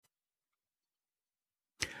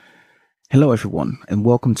Hello, everyone, and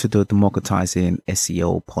welcome to the Democratizing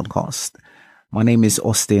SEO podcast. My name is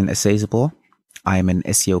Austin Esezabor. I am an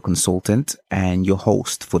SEO consultant and your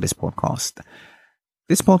host for this podcast.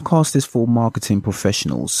 This podcast is for marketing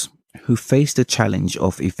professionals who face the challenge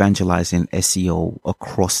of evangelizing SEO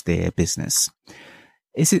across their business.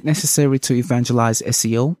 Is it necessary to evangelize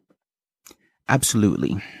SEO?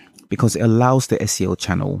 Absolutely, because it allows the SEO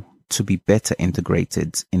channel to be better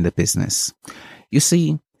integrated in the business. You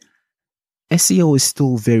see, SEO is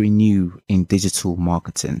still very new in digital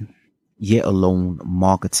marketing, yet alone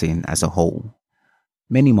marketing as a whole.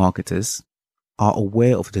 Many marketers are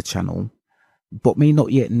aware of the channel, but may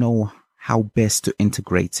not yet know how best to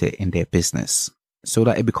integrate it in their business so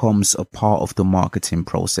that it becomes a part of the marketing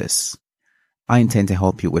process. I intend to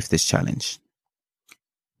help you with this challenge.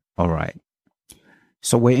 All right.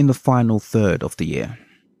 So we're in the final third of the year.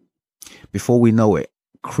 Before we know it,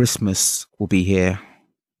 Christmas will be here.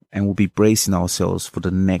 And we'll be bracing ourselves for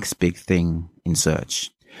the next big thing in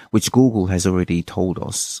search, which Google has already told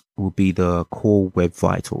us will be the Core Web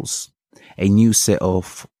Vitals, a new set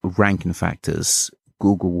of ranking factors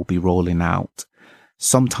Google will be rolling out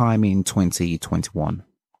sometime in 2021.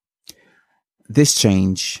 This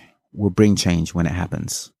change will bring change when it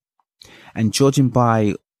happens. And judging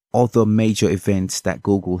by other major events that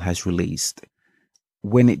Google has released,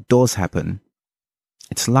 when it does happen,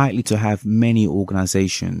 it's likely to have many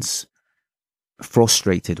organizations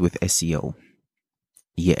frustrated with SEO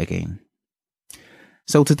yet again.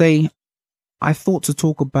 So today, I thought to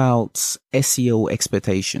talk about SEO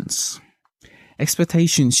expectations.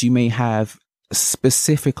 Expectations you may have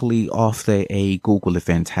specifically after a Google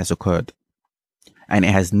event has occurred and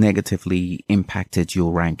it has negatively impacted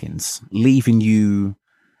your rankings, leaving you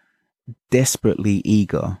desperately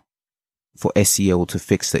eager for SEO to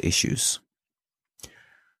fix the issues.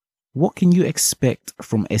 What can you expect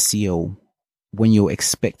from SEO when you're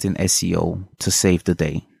expecting SEO to save the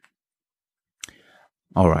day?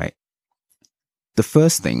 All right. The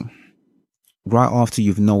first thing, right after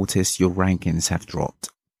you've noticed your rankings have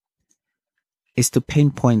dropped, is to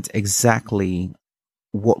pinpoint exactly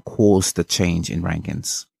what caused the change in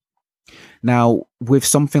rankings. Now, with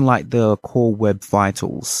something like the Core Web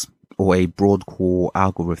Vitals or a broad core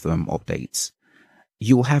algorithm updates,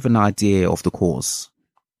 you'll have an idea of the cause.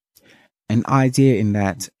 An idea in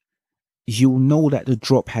that you'll know that the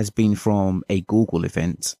drop has been from a Google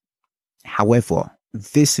event. However,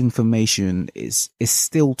 this information is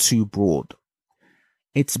still too broad.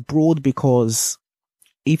 It's broad because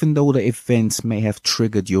even though the events may have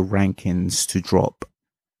triggered your rankings to drop,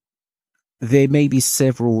 there may be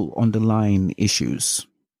several underlying issues.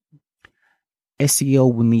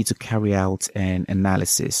 SEO will need to carry out an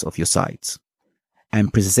analysis of your site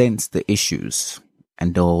and present the issues,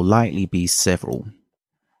 and there will likely be several,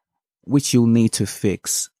 which you'll need to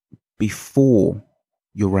fix before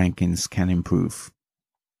your rankings can improve.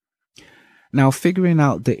 Now, figuring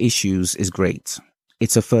out the issues is great.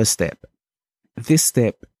 It's a first step. This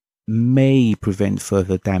step may prevent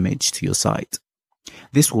further damage to your site.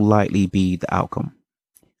 This will likely be the outcome.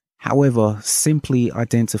 However, simply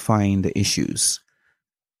identifying the issues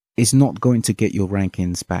is not going to get your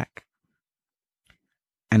rankings back.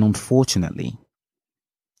 And unfortunately,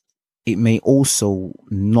 it may also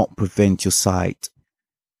not prevent your site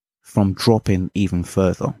from dropping even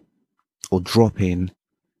further or dropping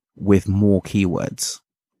with more keywords.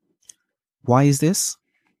 Why is this?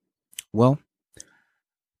 Well,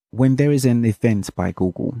 when there is an event by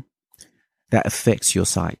Google that affects your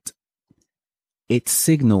site, its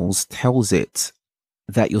signals tells it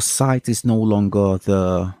that your site is no longer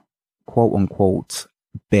the quote unquote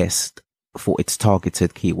best for its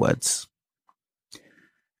targeted keywords.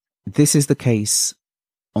 This is the case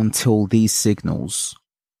until these signals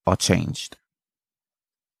are changed.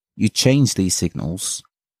 You change these signals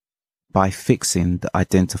by fixing the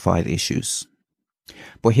identified issues.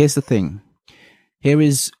 But here's the thing. Here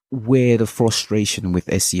is where the frustration with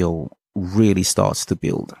SEO really starts to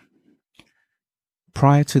build.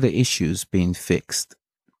 Prior to the issues being fixed,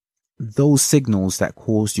 those signals that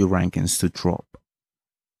caused your rankings to drop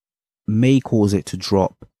may cause it to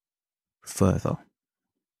drop further.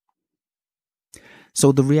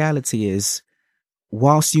 So the reality is,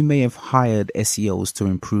 whilst you may have hired SEOs to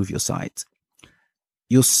improve your site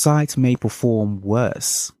may perform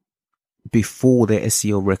worse before the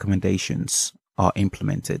SEO recommendations are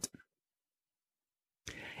implemented.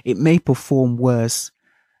 It may perform worse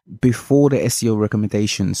before the SEO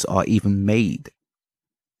recommendations are even made.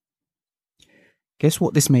 Guess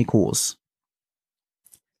what this may cause?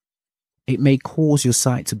 It may cause your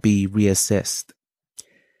site to be reassessed,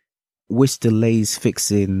 which delays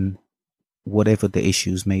fixing whatever the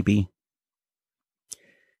issues may be.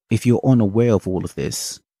 If you're unaware of all of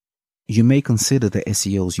this, you may consider the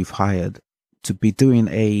SEOs you've hired to be doing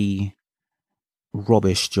a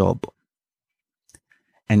rubbish job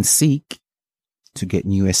and seek to get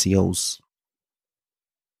new SEOs.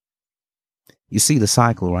 You see the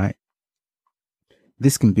cycle, right?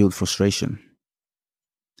 This can build frustration.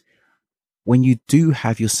 When you do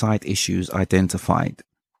have your site issues identified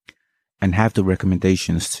and have the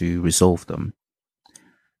recommendations to resolve them,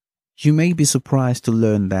 you may be surprised to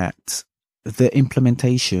learn that the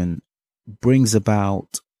implementation brings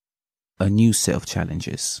about a new set of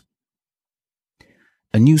challenges.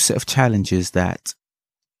 A new set of challenges that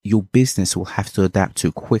your business will have to adapt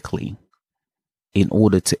to quickly in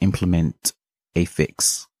order to implement a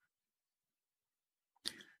fix.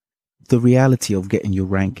 The reality of getting your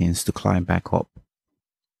rankings to climb back up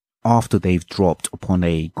after they've dropped upon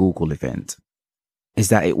a Google event is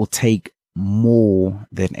that it will take more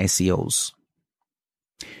than SEOs.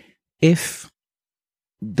 If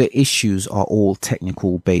the issues are all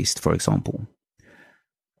technical based, for example,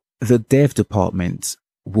 the dev department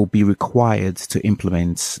will be required to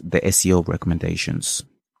implement the SEO recommendations.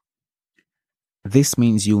 This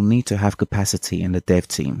means you'll need to have capacity in the dev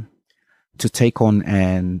team to take on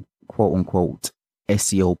an quote unquote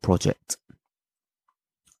SEO project.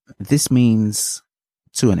 This means,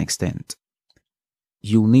 to an extent,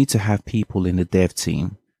 you'll need to have people in the dev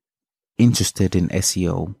team interested in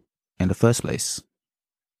SEO in the first place.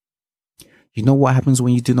 You know what happens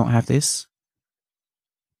when you do not have this?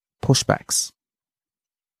 Pushbacks.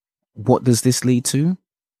 What does this lead to?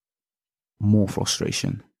 More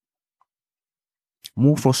frustration.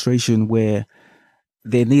 More frustration where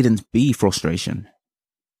there needn't be frustration.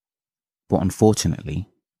 But unfortunately,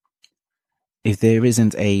 if there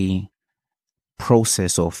isn't a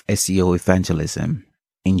process of SEO evangelism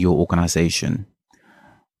in your organization,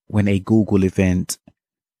 when a Google event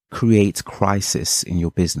creates crisis in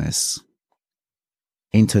your business,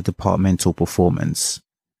 interdepartmental performance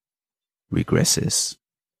regresses.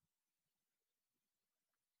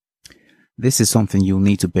 This is something you'll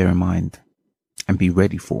need to bear in mind and be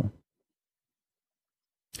ready for.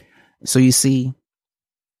 So you see,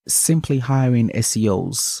 simply hiring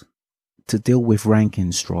SEOs to deal with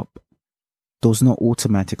rankings drop does not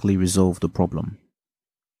automatically resolve the problem.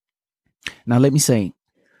 Now let me say,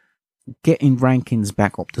 getting rankings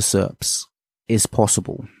back up the SERPs is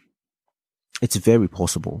possible. It's very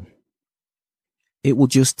possible. It will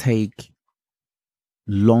just take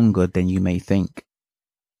longer than you may think.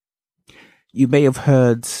 You may have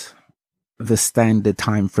heard the standard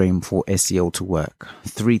time frame for SEO to work,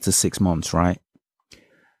 3 to 6 months, right?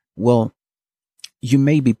 Well, you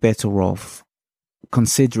may be better off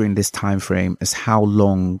considering this time frame as how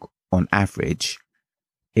long on average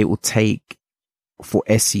it will take for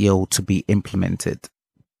SEO to be implemented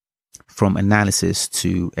from analysis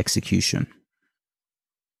to execution.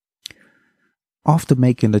 After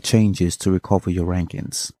making the changes to recover your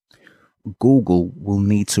rankings, Google will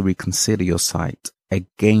need to reconsider your site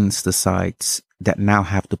against the sites that now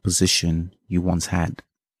have the position you once had.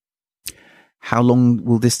 How long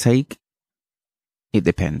will this take? It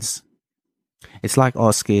depends. It's like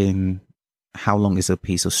asking, how long is a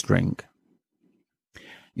piece of string?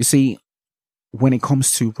 You see, when it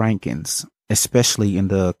comes to rankings, especially in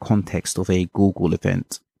the context of a Google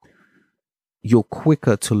event, you're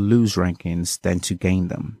quicker to lose rankings than to gain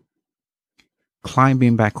them.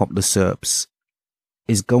 Climbing back up the SERPs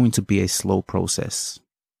is going to be a slow process.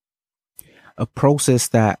 A process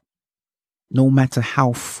that, no matter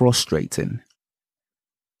how frustrating,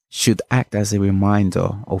 should act as a reminder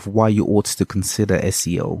of why you ought to consider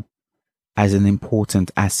SEO as an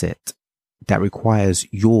important asset that requires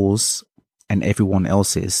yours and everyone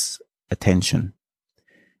else's attention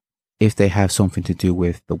if they have something to do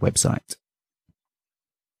with the website.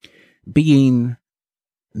 Being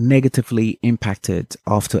negatively impacted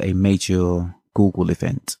after a major Google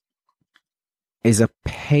event is a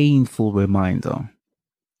painful reminder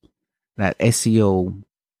that SEO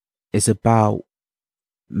is about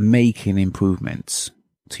making improvements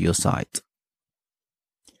to your site.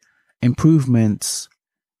 Improvements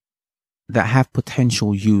that have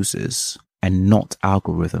potential users and not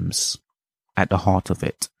algorithms at the heart of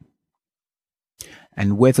it.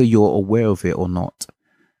 And whether you're aware of it or not,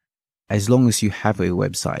 as long as you have a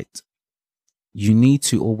website, you need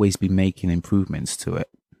to always be making improvements to it.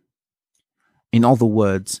 In other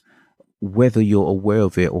words, whether you're aware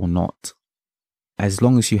of it or not, as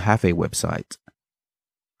long as you have a website,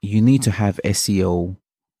 you need to have SEO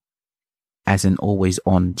as an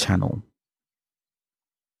always-on channel.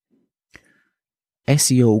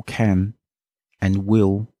 SEO can and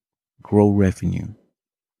will grow revenue.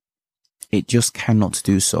 It just cannot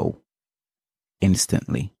do so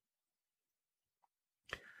instantly.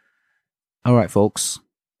 All right, folks,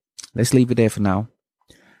 let's leave it there for now.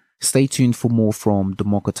 Stay tuned for more from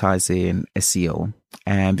Democratizing SEO.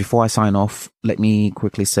 And before I sign off, let me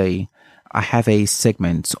quickly say I have a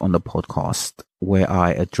segment on the podcast where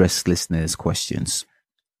I address listeners' questions.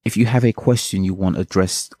 If you have a question you want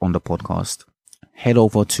addressed on the podcast, head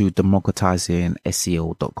over to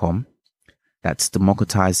democratizingseo.com. That's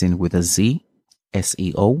democratizing with a Z,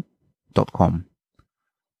 SEO.com.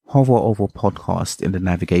 Hover over podcast in the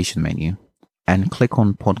navigation menu and click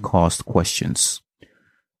on podcast questions.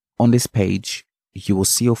 On this page, you will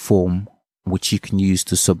see a form which you can use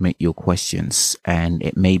to submit your questions, and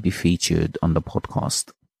it may be featured on the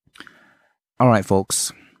podcast. All right,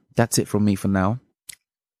 folks, that's it from me for now.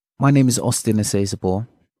 My name is Austin Esezabor.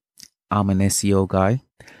 I'm an SEO guy.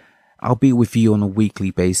 I'll be with you on a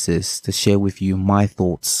weekly basis to share with you my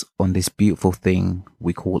thoughts on this beautiful thing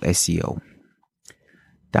we call SEO.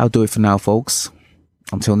 That'll do it for now, folks.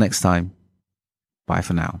 Until next time, bye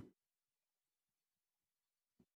for now.